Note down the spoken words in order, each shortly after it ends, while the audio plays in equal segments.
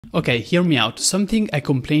Okay, hear me out. Something I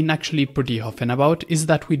complain actually pretty often about is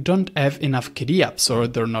that we don't have enough KDE apps, or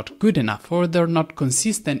they're not good enough, or they're not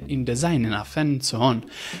consistent in design enough, and so on.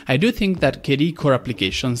 I do think that KDE core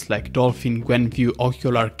applications like Dolphin, Gwenview,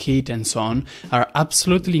 Ocular, Kate, and so on are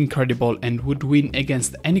absolutely incredible and would win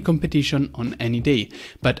against any competition on any day.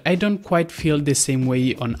 But I don't quite feel the same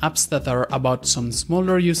way on apps that are about some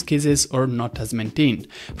smaller use cases or not as maintained.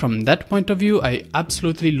 From that point of view, I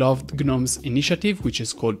absolutely loved GNOME's initiative, which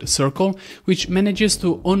is called Circle, which manages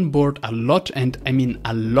to onboard a lot, and I mean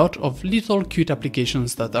a lot, of little cute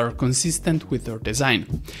applications that are consistent with their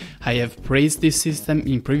design. I have praised this system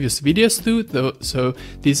in previous videos too, though, so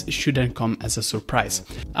this shouldn't come as a surprise.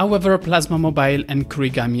 However, Plasma Mobile and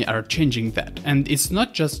Kurigami are changing that, and it's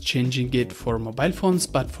not just changing it for mobile phones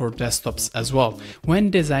but for desktops as well. When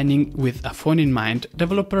designing with a phone in mind,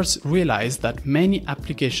 developers realized that many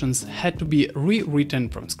applications had to be rewritten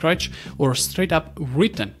from scratch or straight up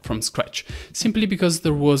written from scratch, simply because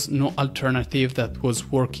there was no alternative that was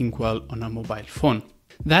working well on a mobile phone.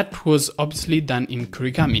 That was obviously done in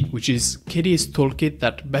Kurigami, which is KDE's toolkit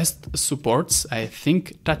that best supports, I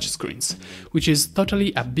think, touchscreens, which is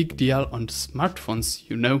totally a big deal on smartphones,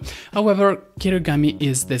 you know. However, Kurigami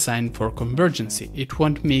is designed for convergency. It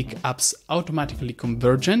won't make apps automatically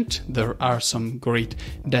convergent. There are some great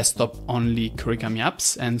desktop-only Kurigami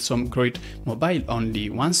apps and some great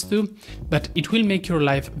mobile-only ones too, but it will make your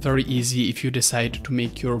life very easy if you decide to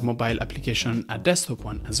make your mobile application a desktop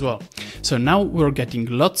one as well. So now we're getting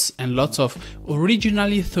lots and lots of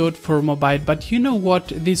originally thought for mobile, but you know what,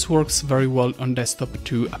 this works very well on desktop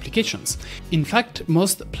too applications. In fact,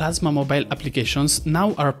 most Plasma Mobile applications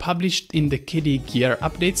now are published in the KDE Gear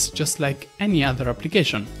updates just like any other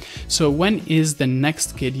application. So when is the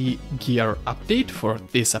next KDE Gear update for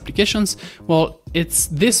these applications? Well, it's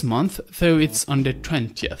this month, though it's on the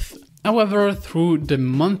 20th. However, through the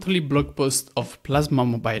monthly blog post of Plasma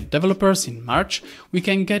Mobile developers in March, we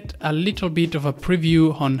can get a little bit of a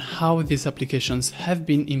preview on how these applications have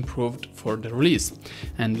been improved for the release.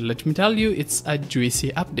 And let me tell you, it's a juicy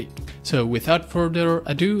update. So without further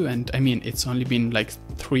ado, and I mean it's only been like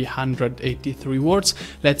 383 words,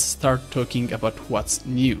 let's start talking about what's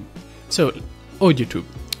new. So, Audiotube.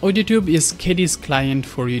 Audiotube is KDE's client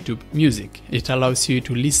for YouTube Music. It allows you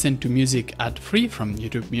to listen to music ad-free from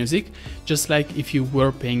YouTube Music, just like if you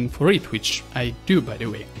were paying for it, which I do, by the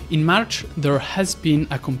way. In March, there has been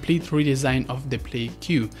a complete redesign of the play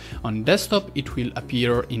queue. On desktop, it will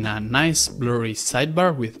appear in a nice blurry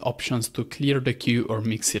sidebar with options to clear the queue or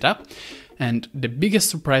mix it up. And the biggest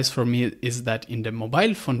surprise for me is that in the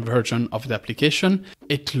mobile phone version of the application,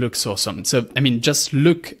 it looks awesome. So, I mean, just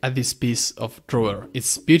look at this piece of drawer.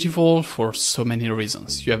 It's beautiful for so many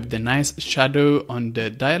reasons. You have the nice shadow on the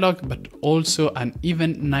dialogue, but also an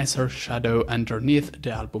even nicer shadow underneath the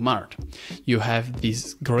album art. You have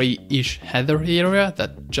this grayish header area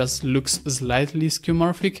that just looks slightly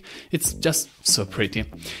skeuomorphic. It's just so pretty.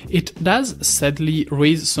 It does sadly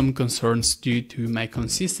raise some concerns due to my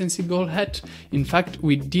consistency goal head. In fact,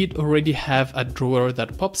 we did already have a drawer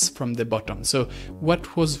that pops from the bottom, so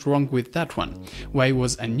what was wrong with that one? Why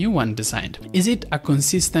was a new one designed? Is it a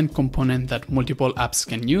consistent component that multiple apps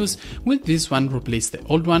can use? Will this one replace the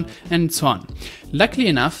old one? And so on. Luckily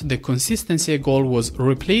enough, the consistency goal was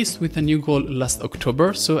replaced with a new goal last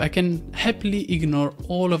October, so I can happily ignore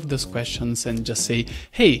all of those questions and just say,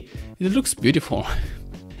 hey, it looks beautiful.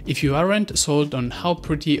 If you aren't sold on how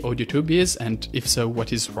pretty Audiotube is, and if so,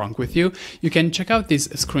 what is wrong with you, you can check out this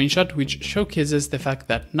screenshot which showcases the fact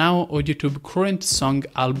that now Audiotube current song,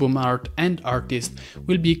 album art and artist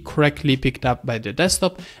will be correctly picked up by the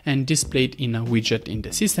desktop and displayed in a widget in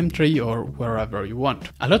the system tree or wherever you want.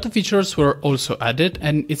 A lot of features were also added,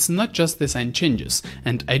 and it's not just design changes,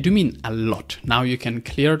 and I do mean a lot. Now you can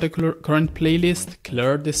clear the current playlist,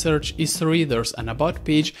 clear the search history, there's an about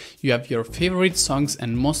page, you have your favorite songs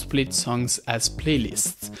and most split songs as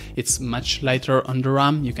playlists. It's much lighter on the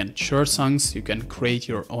RAM, you can share songs, you can create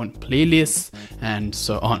your own playlists, and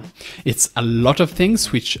so on. It's a lot of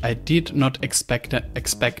things which I did not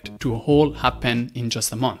expect to all happen in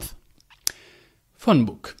just a month.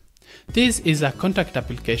 Phonebook. This is a contact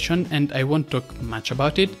application and I won't talk much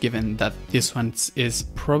about it, given that this one is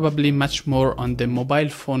probably much more on the mobile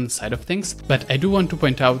phone side of things, but I do want to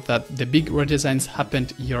point out that the big redesigns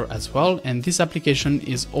happened here as well, and this application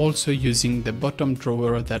is also using the bottom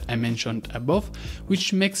drawer that I mentioned above,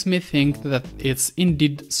 which makes me think that it's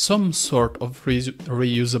indeed some sort of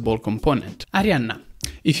reusable component. Ariana.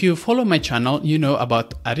 If you follow my channel, you know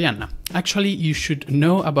about Ariana. Actually, you should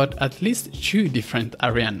know about at least 2 different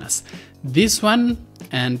Arianas. This one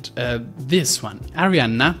and this one,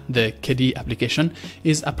 Ariana, the KDE application,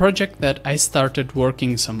 is a project that I started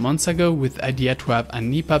working some months ago with the idea to have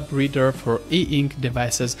an EPUB reader for e-ink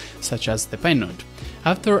devices such as the PineNote.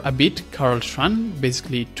 After a bit, Carl Schwan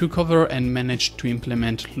basically took over and managed to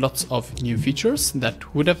implement lots of new features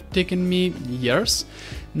that would have taken me years.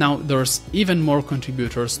 Now there's even more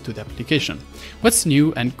contributors to the application. What's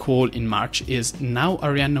new and cool in March is now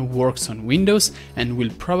Ariana works on Windows and will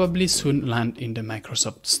probably soon land in the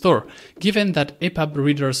Microsoft Store. Given that EPUB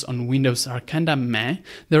readers on Windows are kinda meh,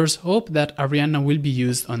 there's hope that Ariana will be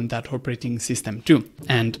used on that operating system too.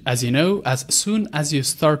 And as you know, as soon as you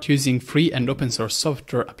start using free and open source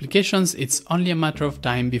software applications, it's only a matter of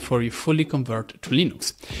time before you fully convert to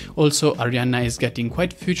Linux. Also, Ariana is getting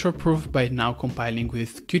quite future-proof by now compiling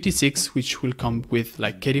with Qt6, which will come with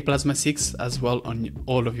like KDE Plasma 6 as well on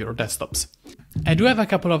all of your desktops. I do have a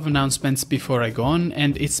couple of announcements before I go on,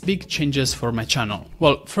 and it's big changes for my channel.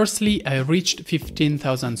 Well, firstly, I reached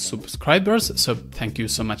 15,000 subscribers, so thank you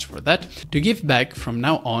so much for that. To give back, from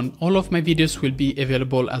now on, all of my videos will be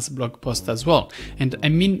available as blog posts as well, and I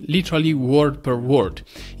mean literally word per word.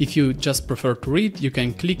 If you just prefer to read, you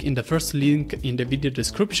can click in the first link in the video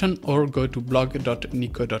description or go to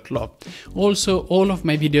blog.nico.law. Also, all of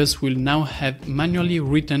my videos will now have manually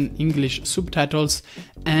written English subtitles,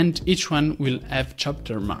 and each one will have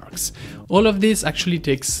chapter marks. All of this actually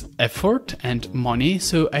takes effort and money,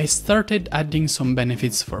 so I started adding some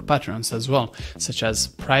benefits for patrons as well, such as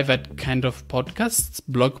private kind of podcasts,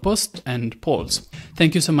 blog posts, and polls.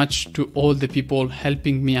 Thank you so much to all the people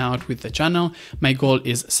helping me out with the channel. My goal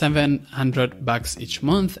is $700 each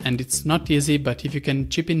month, and it's not easy, but if you can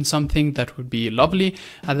chip in something, that would be lovely.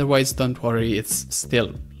 Otherwise, don't worry, it's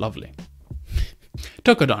still lovely.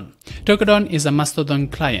 Tokodon. Tokodon is a Mastodon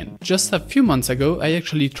client. Just a few months ago, I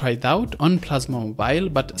actually tried out on Plasma Mobile,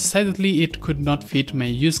 but sadly it could not fit my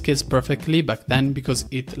use case perfectly back then because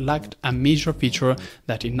it lacked a major feature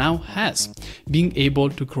that it now has, being able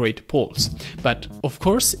to create polls. But of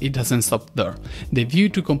course, it doesn't stop there. The view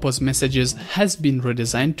to compose messages has been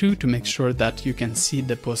redesigned to make sure that you can see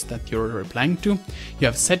the post that you're replying to. You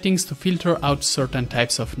have settings to filter out certain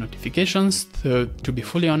types of notifications. So, to be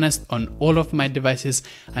fully honest, on all of my devices,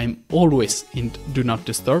 I'm always in Do Not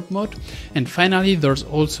Disturb mode. And finally, there's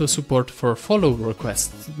also support for follow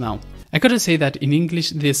requests now. I gotta say that in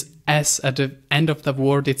English, this S at the end of the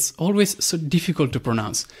word, it's always so difficult to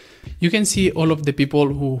pronounce. You can see all of the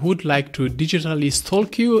people who would like to digitally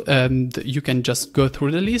stalk you, and you can just go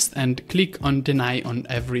through the list and click on deny on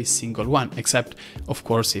every single one, except, of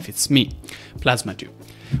course, if it's me, Plasmatube.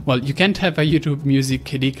 Well, you can't have a YouTube Music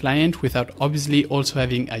KDE client without obviously also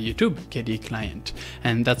having a YouTube KDE client,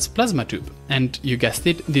 and that's Plasmatube. And you guessed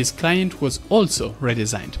it, this client was also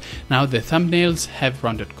redesigned. Now the thumbnails have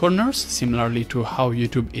rounded corners, similarly to how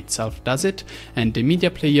YouTube itself does it, and the media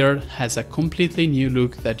player has a completely new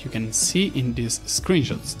look that you can see in these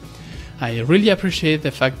screenshots. I really appreciate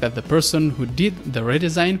the fact that the person who did the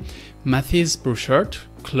redesign, Mathis Bouchard,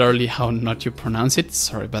 clearly how not you pronounce it,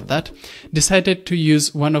 sorry about that, decided to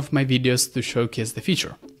use one of my videos to showcase the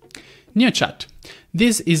feature. Neochat.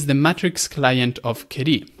 This is the Matrix client of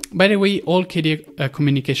KDE. By the way, all KDE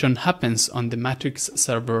communication happens on the Matrix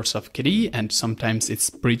servers of KDE, and sometimes it's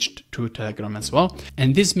bridged to Telegram as well.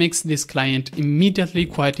 And this makes this client immediately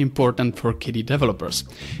quite important for KDE developers.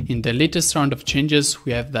 In the latest round of changes,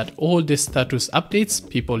 we have that all the status updates,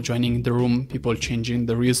 people joining the room, people changing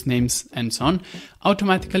their usernames, and so on,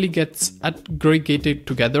 automatically gets aggregated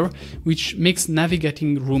together, which makes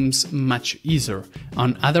navigating rooms much easier.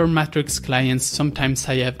 On other Matrix clients, sometimes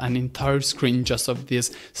I have an entire screen just of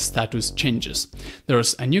these status changes.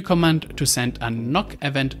 There's a new command to send a knock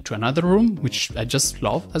event to another room, which I just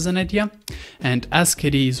love as an idea. And as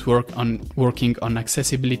KDE is working on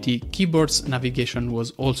accessibility, keyboard's navigation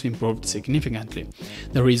was also improved significantly.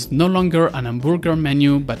 There is no longer an hamburger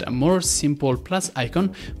menu, but a more simple plus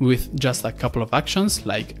icon with just a couple of actions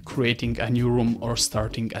like creating a new room or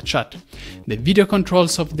starting a chat. The video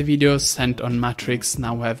controls of the videos sent on Matrix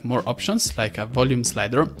now have more options like a volume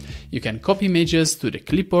slider. You can copy images to the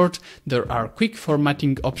clipboard. There are quick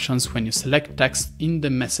formatting options when you select text in the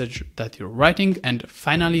message that you're writing. And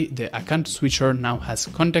finally, the account switcher now has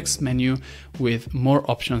context menu with more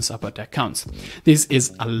options about accounts. This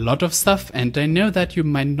is a lot of stuff, and I know that you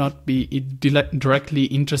might not be directly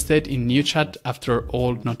interested in Neochat. After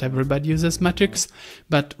all, not everybody uses Matrix,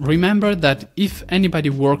 but remember that if anybody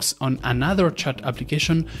works on another chat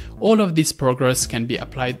application, all of this progress can be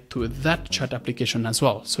applied to that chat application as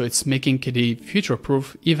well. So it's making KDE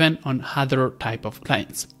future-proof even on other type of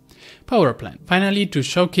clients. Powerplant. Finally, to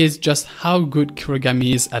showcase just how good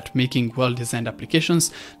Kirigami is at making well-designed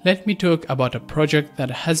applications, let me talk about a project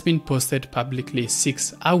that has been posted publicly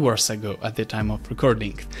 6 hours ago at the time of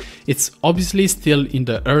recording. It's obviously still in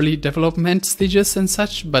the early development stages and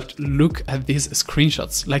such, but look at these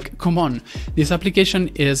screenshots. Like, come on, this application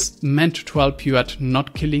is meant to help you at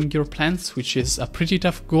not killing your plants, which is a pretty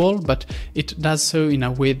tough goal, but it does so in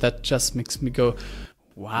a way that just makes me go,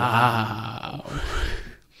 wow.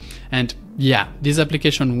 And yeah, this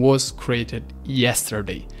application was created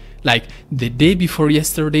yesterday. Like the day before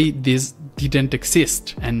yesterday, this didn't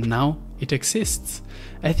exist, and now it exists.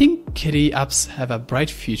 I think KDE apps have a bright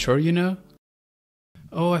future, you know?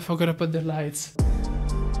 Oh, I forgot about the lights.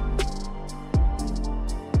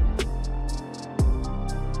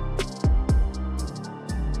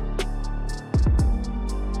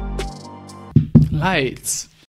 Lights.